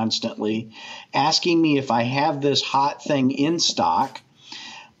ringing constantly, asking me if I have this hot thing in stock.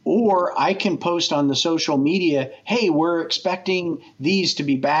 Or I can post on the social media, hey, we're expecting these to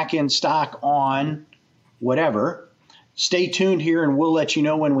be back in stock on whatever. Stay tuned here and we'll let you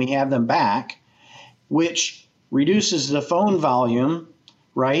know when we have them back, which reduces the phone volume,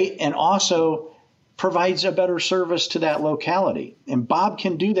 right? And also provides a better service to that locality. And Bob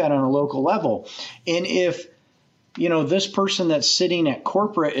can do that on a local level. And if this person that's sitting at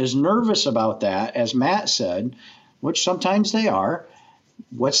corporate is nervous about that, as Matt said, which sometimes they are,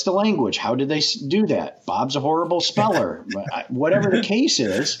 what's the language? How did they do that? Bob's a horrible speller. Whatever the case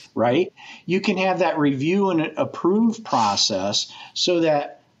is, right? You can have that review and approve process so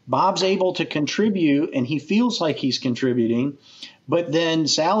that Bob's able to contribute and he feels like he's contributing. But then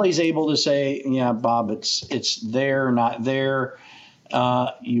Sally's able to say, yeah, Bob, it's there, not there.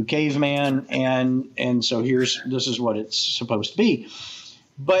 You caveman, and so this is what it's supposed to be.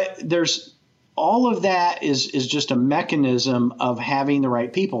 But there's all of that is just a mechanism of having the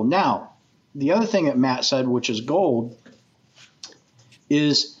right people. Now, the other thing that Matt said, which is gold,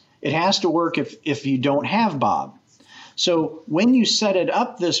 is it has to work if you don't have Bob. So when you set it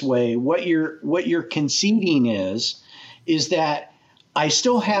up this way, what you're conceding is that I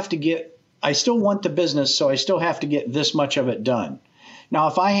still have to get I still want the business, so I still have to get this much of it done. Now,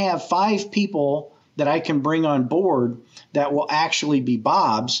 if I have 5 people that I can bring on board that will actually be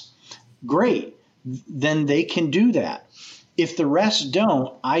Bobs, great. Then they can do that. If the rest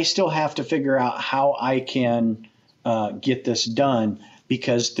don't, I still have to figure out how I can get this done,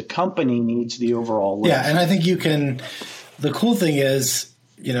 because the company needs the overall lift. Yeah, and I think you can – the cool thing is,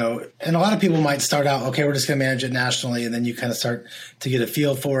 and a lot of people might start out, okay, we're just going to manage it nationally, and then you kind of start to get a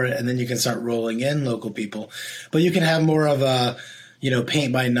feel for it, and then you can start rolling in local people. But you can have more of a,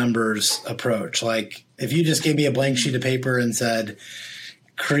 paint by numbers approach. Like if you just gave me a blank sheet of paper and said,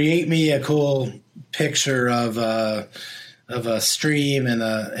 create me a cool picture of a stream and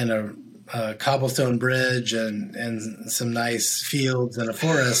a cobblestone bridge and some nice fields and a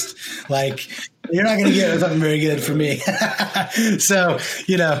forest, like you're not going to get something very good from me. So,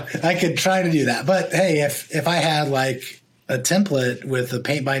 I could try to do that. But hey, if I had like a template with the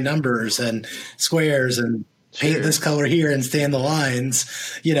paint by numbers and squares and paint this color here and stay in the lines,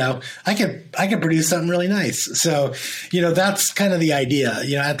 I could produce something really nice. So, that's kind of the idea.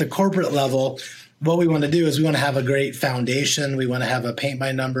 At the corporate level, what we want to do is we want to have a great foundation. We want to have a paint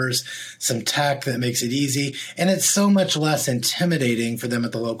by numbers, some tech that makes it easy. And it's so much less intimidating for them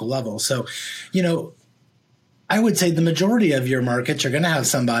at the local level. So, I would say the majority of your markets, you're going to have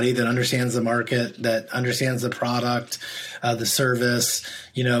somebody that understands the market, that understands the product, the service,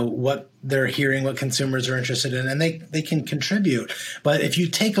 what they're hearing, what consumers are interested in, and they can contribute. But if you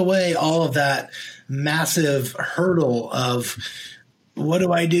take away all of that massive hurdle of what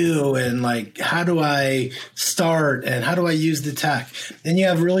do I do? And like, how do I start? And how do I use the tech? Then you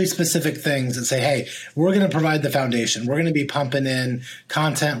have really specific things that say, hey, we're going to provide the foundation. We're going to be pumping in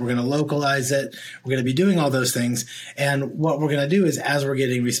content. We're going to localize it. We're going to be doing all those things. And what we're going to do is, as we're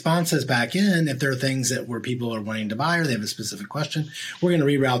getting responses back in, if there are things that where people are wanting to buy or they have a specific question, we're going to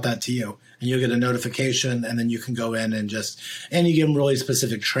reroute that to you. And you'll get a notification, and then you can go in and you give them really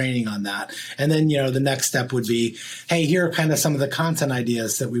specific training on that. And then, the next step would be, hey, here are kind of some of the content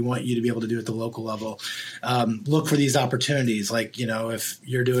ideas that we want you to be able to do at the local level. Look for these opportunities. Like, if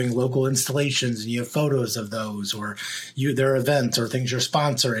you're doing local installations and you have photos of those, or there are events or things you're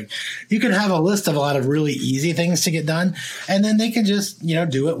sponsoring, you can have a list of a lot of really easy things to get done. And then they can just,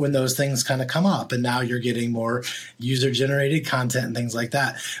 do it when those things kind of come up. And now you're getting more user generated content and things like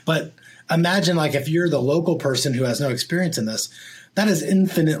that. But imagine like if you're the local person who has no experience in this, that is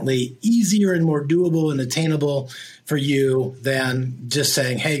infinitely easier and more doable and attainable for you than just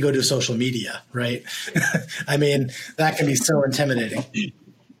saying, hey, go to social media, right? I mean, that can be so intimidating.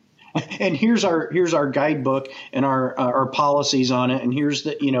 And here's our guidebook and our policies on it. And here's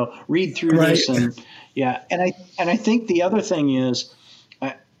read through this. And I think the other thing is,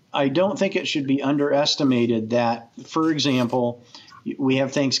 I don't think it should be underestimated that, for example, we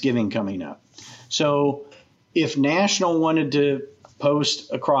have Thanksgiving coming up. So if National wanted to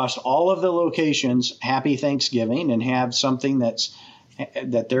post across all of the locations Happy Thanksgiving and have something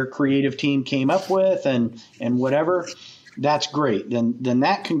that their creative team came up with and whatever, that's great. Then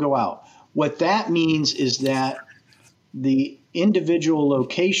that can go out. What that means is that the individual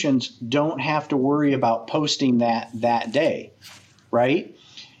locations don't have to worry about posting that day, right?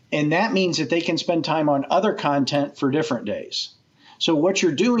 And that means that they can spend time on other content for different days. So what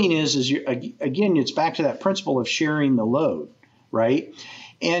you're doing is again, it's back to that principle of sharing the load, right?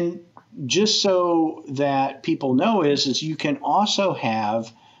 And just so that people know is you can also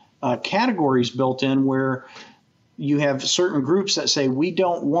have categories built in where you have certain groups that say, we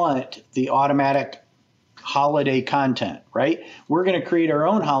don't want the automatic holiday content, right? We're going to create our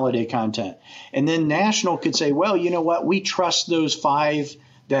own holiday content. And then National could say, well, you know what? We trust those 5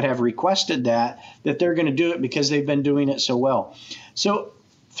 that have requested that they're going to do it because they've been doing it so well. So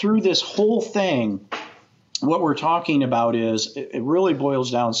through this whole thing, what we're talking about is it really boils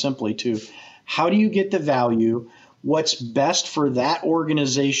down simply to how do you get the value, what's best for that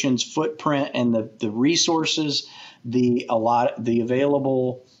organization's footprint and the resources, the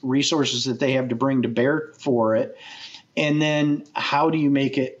available resources that they have to bring to bear for it, and then how do you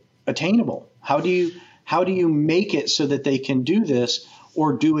make it attainable? How do you make it so that they can do this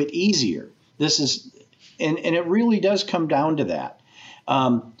or do it easier? This is, and it really does come down to that.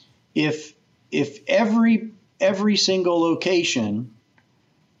 If every single location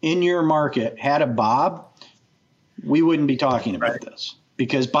in your market had a Bob, we wouldn't be talking about this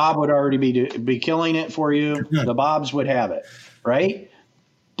because Bob would already be killing it for you. The Bobs would have it, right?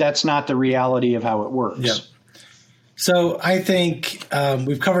 That's not the reality of how it works. Yeah. So I think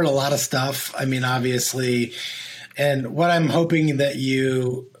we've covered a lot of stuff. I mean, obviously, and what I'm hoping that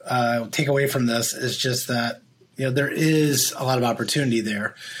you take away from this is just that, there is a lot of opportunity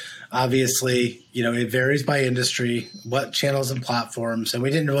there. Obviously, it varies by industry, what channels and platforms, and we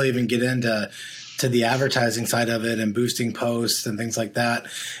didn't really even get into the advertising side of it and boosting posts and things like that,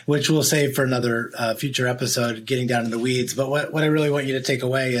 which we'll save for another future episode, getting down in the weeds. But what I really want you to take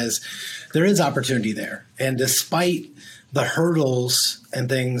away is there is opportunity there. And despite the hurdles and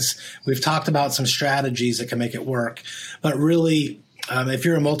things, we've talked about some strategies that can make it work. But really, if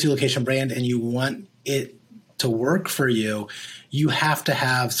you're a multi-location brand and you want it to work for you, you have to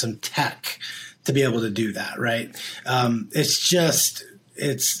have some tech to be able to do that, right?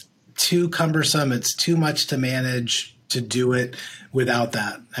 It's too cumbersome. It's too much to manage to do it without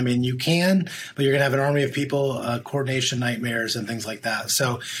that. I mean, you can, but you're going to have an army of people, coordination nightmares and things like that.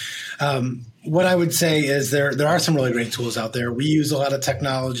 So what I would say is there are some really great tools out there. We use a lot of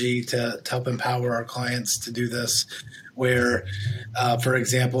technology to help empower our clients to do this, where, for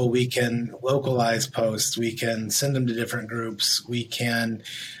example, we can localize posts. We can send them to different groups. We can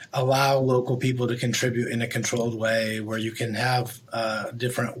allow local people to contribute in a controlled way, where you can have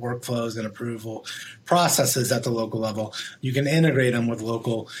different workflows and approval processes at the local level. You can integrate them with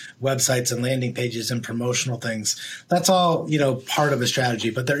local websites and landing pages and promotional things. That's all, part of a strategy,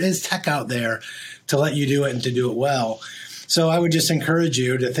 but there is tech out there to let you do it and to do it well. So I would just encourage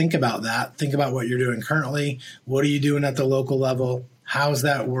you to think about that. Think about what you're doing currently. What are you doing at the local level? How's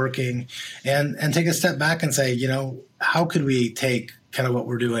that working? And take a step back and say, how could we take kind of what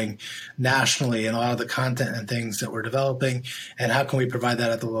we're doing nationally and a lot of the content and things that we're developing, and how can we provide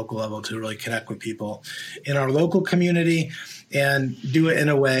that at the local level to really connect with people in our local community and do it in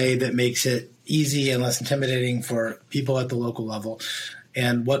a way that makes it easy and less intimidating for people at the local level?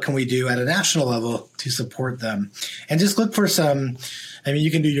 And what can we do at a national level to support them? And just look for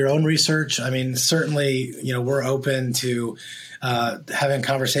you can do your own research. I mean, certainly, we're open to having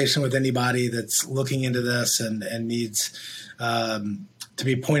conversation with anybody that's looking into this and needs to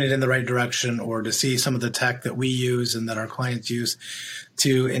be pointed in the right direction, or to see some of the tech that we use and that our clients use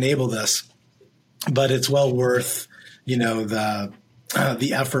to enable this. But it's well worth, the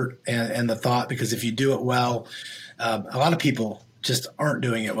effort and the thought, because if you do it well, a lot of people just aren't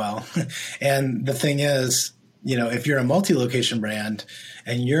doing it well. And the thing is, if you're a multi-location brand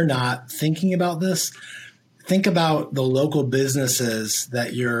and you're not thinking about this, think about the local businesses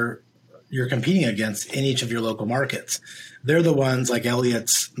that you're competing against in each of your local markets. They're the ones like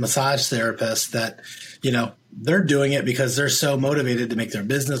Elliot's massage therapist that, they're doing it because they're so motivated to make their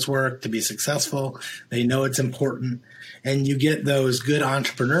business work, to be successful. They know it's important. And you get those good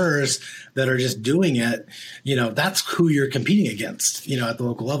entrepreneurs that are just doing it, that's who you're competing against, at the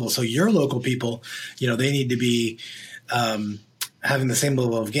local level. So your local people, they need to be having the same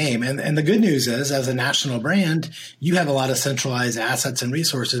level of game. And the good news is, as a national brand, you have a lot of centralized assets and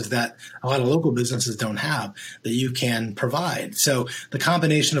resources that a lot of local businesses don't have, that you can provide. So the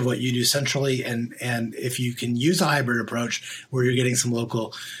combination of what you do centrally, and if you can use a hybrid approach where you're getting some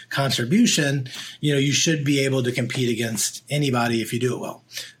local contribution, you should be able to compete against anybody if you do it well.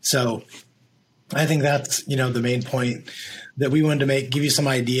 So I think that's, the main point that we wanted to make, give you some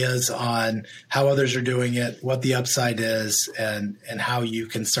ideas on how others are doing it, what the upside is, and how you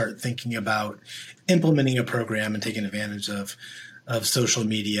can start thinking about implementing a program and taking advantage of social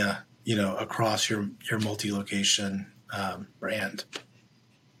media, across your multi-location brand.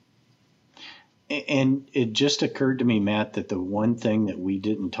 And it just occurred to me, Matt, that the one thing that we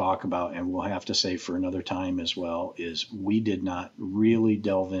didn't talk about, and we'll have to say for another time as well, is we did not really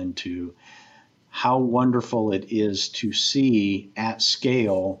delve into how wonderful it is to see at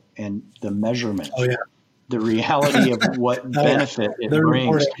scale and the measurement, the reality of what benefit it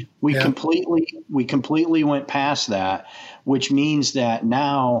brings. We completely went past that, which means that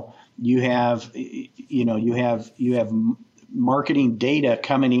now you have marketing data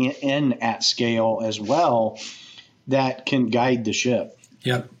coming in at scale as well that can guide the ship.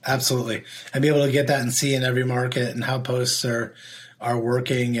 Yep, absolutely. And be able to get that and see in every market and how posts are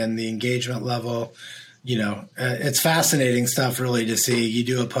working and the engagement level. It's fascinating stuff really to see. You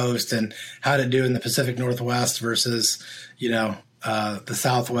do a post and how to do in the Pacific Northwest versus, the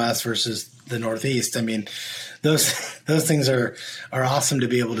Southwest versus the Northeast. I mean, those things are awesome to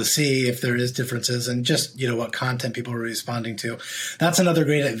be able to see if there is differences, and just, what content people are responding to. That's another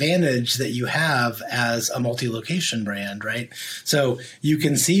great advantage that you have as a multi-location brand, right? So you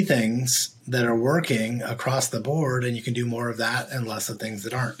can see things that are working across the board, and you can do more of that and less of things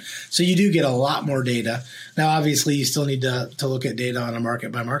that aren't. So you do get a lot more data. Now, obviously, you still need to look at data on a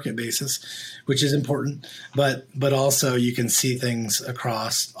market by market basis, which is important, but also you can see things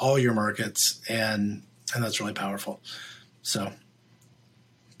across all your markets, and that's really powerful. So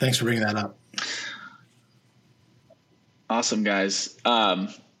thanks for bringing that up. Awesome, guys.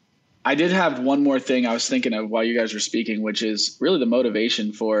 I did have one more thing I was thinking of while you guys were speaking, which is really the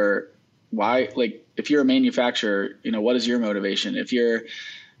motivation for why, like, if you're a manufacturer, what is your motivation? If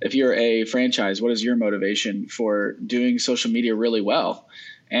you're a franchise, what is your motivation for doing social media really well?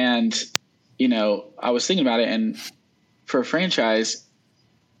 And, I was thinking about it, and for a franchise,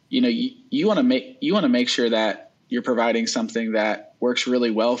 you want to make sure that you're providing something that works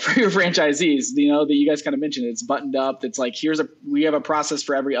really well for your franchisees, that you guys kind of mentioned. It's buttoned up. It's like, we have a process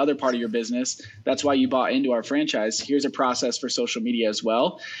for every other part of your business. That's why you bought into our franchise. Here's a process for social media as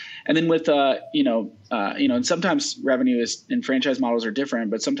well. And then with, and sometimes revenue in franchise models are different,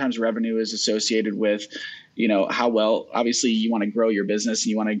 but sometimes revenue is associated with, how well, obviously you want to grow your business and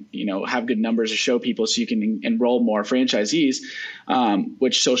you want to, have good numbers to show people so you can enroll more franchisees,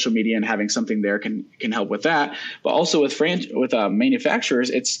 which social media and having something there can help with that. But also with manufacturers,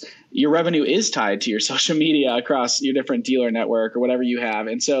 it's your revenue is tied to your social media across your different dealer network or whatever you have.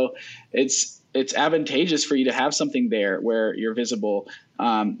 And so it's advantageous for you to have something there where you're visible,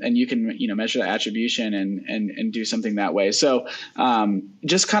 and you can, measure the attribution and do something that way. So,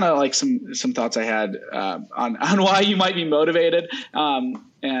 just kind of like some thoughts I had, on why you might be motivated.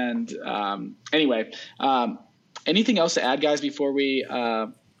 Anyway, anything else to add, guys, before we,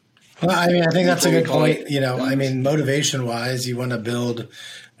 well, I think that's a good point. Motivation wise, you want to build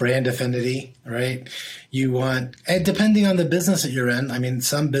brand affinity, right? You want, and depending on the business that you're in,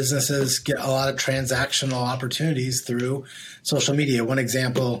 some businesses get a lot of transactional opportunities through social media. One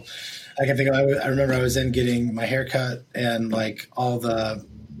example I can think of, I remember I was in getting my haircut, and like all there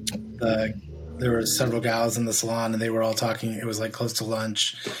were several gals in the salon, and they were all talking. It was like close to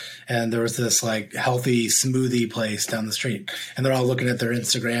lunch, and there was this like healthy smoothie place down the street, and they're all looking at their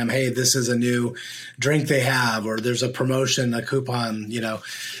Instagram. Hey, this is a new drink they have, or there's a promotion, a coupon,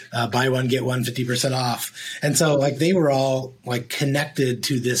 buy one, get one 50% off. And so like they were all like connected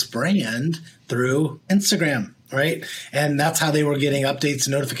to this brand through Instagram. Right. And that's how they were getting updates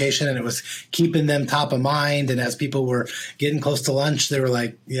and notification, and it was keeping them top of mind. And as people were getting close to lunch, they were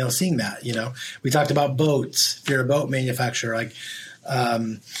like, seeing that, we talked about boats. If you're a boat manufacturer, like,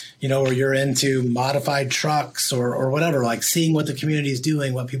 or you're into modified trucks or whatever, like seeing what the community is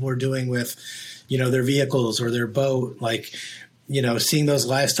doing, what people are doing with, their vehicles or their boat, like, seeing those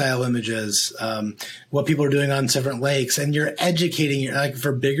lifestyle images, what people are doing on different lakes, and you're educating, like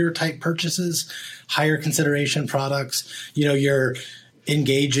for bigger type purchases, higher consideration products, you're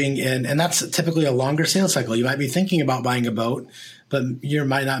engaging in, and that's typically a longer sales cycle. You might be thinking about buying a boat, but you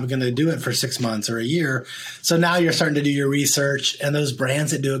might not be going to do it for 6 months or a year. So now you're starting to do your research, and those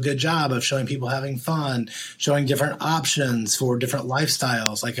brands that do a good job of showing people having fun, showing different options for different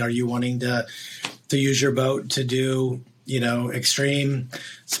lifestyles. Like, are you wanting to use your boat to do, extreme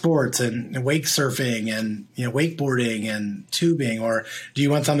sports and wake surfing and, wakeboarding and tubing, or do you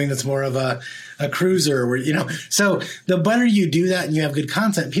want something that's more of a cruiser where, so the better you do that and you have good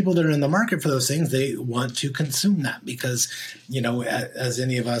content, people that are in the market for those things, they want to consume that because, as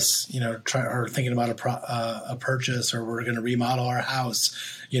any of us, are thinking about a purchase, or we're going to remodel our house.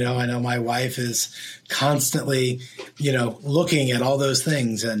 I know my wife is constantly, looking at all those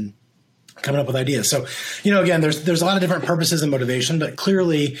things and coming up with ideas. So, again, there's a lot of different purposes and motivation, but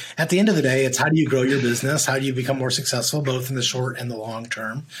clearly at the end of the day, it's how do you grow your business? How do you become more successful, both in the short and the long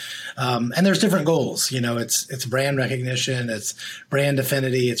term? And there's different goals. It's brand recognition, it's brand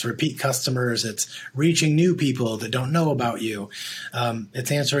affinity, it's repeat customers, it's reaching new people that don't know about you.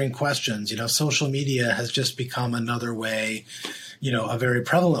 It's answering questions. Social media has just become another way, a very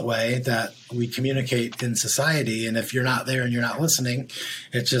prevalent way that we communicate in society. And if you're not there and you're not listening,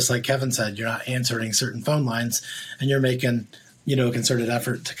 it's just like Kevin said, you're not answering certain phone lines, and you're making, a concerted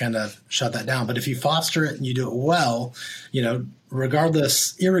effort to kind of shut that down. But if you foster it and you do it well,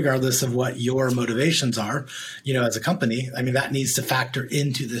 irregardless of what your motivations are, as a company, that needs to factor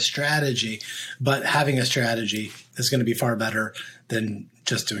into the strategy. But having a strategy is going to be far better than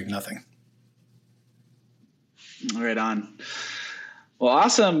just doing nothing. Right on. Well,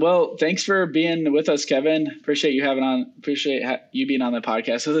 awesome. Well, thanks for being with us, Kevin. Appreciate you you being on the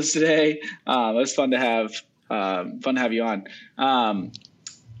podcast with us today. It was fun to have you on.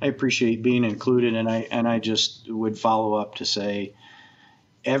 I appreciate being included, and I just would follow up to say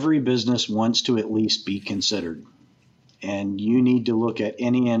every business wants to at least be considered, and you need to look at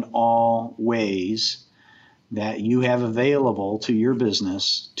any and all ways that you have available to your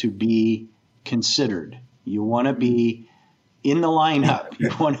business to be considered. You want to be in the lineup.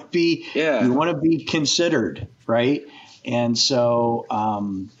 You want to be considered, right? And so,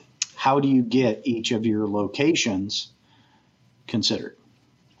 how do you get each of your locations considered?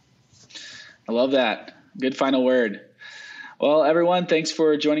 I love that. Good final word. Well, everyone, thanks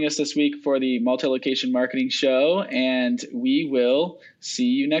for joining us this week for the Multi-Location Marketing Show, and we will see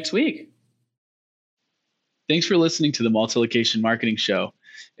you next week. Thanks for listening to the Multi-Location Marketing Show.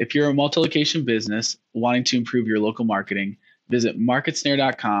 If you're a multi-location business wanting to improve your local marketing, visit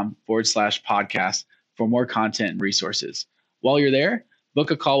marketsnare.com/podcast for more content and resources. While you're there,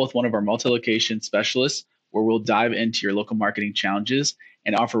 book a call with one of our multi-location specialists where we'll dive into your local marketing challenges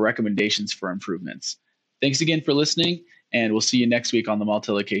and offer recommendations for improvements. Thanks again for listening, and we'll see you next week on the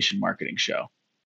Multi-Location Marketing Show.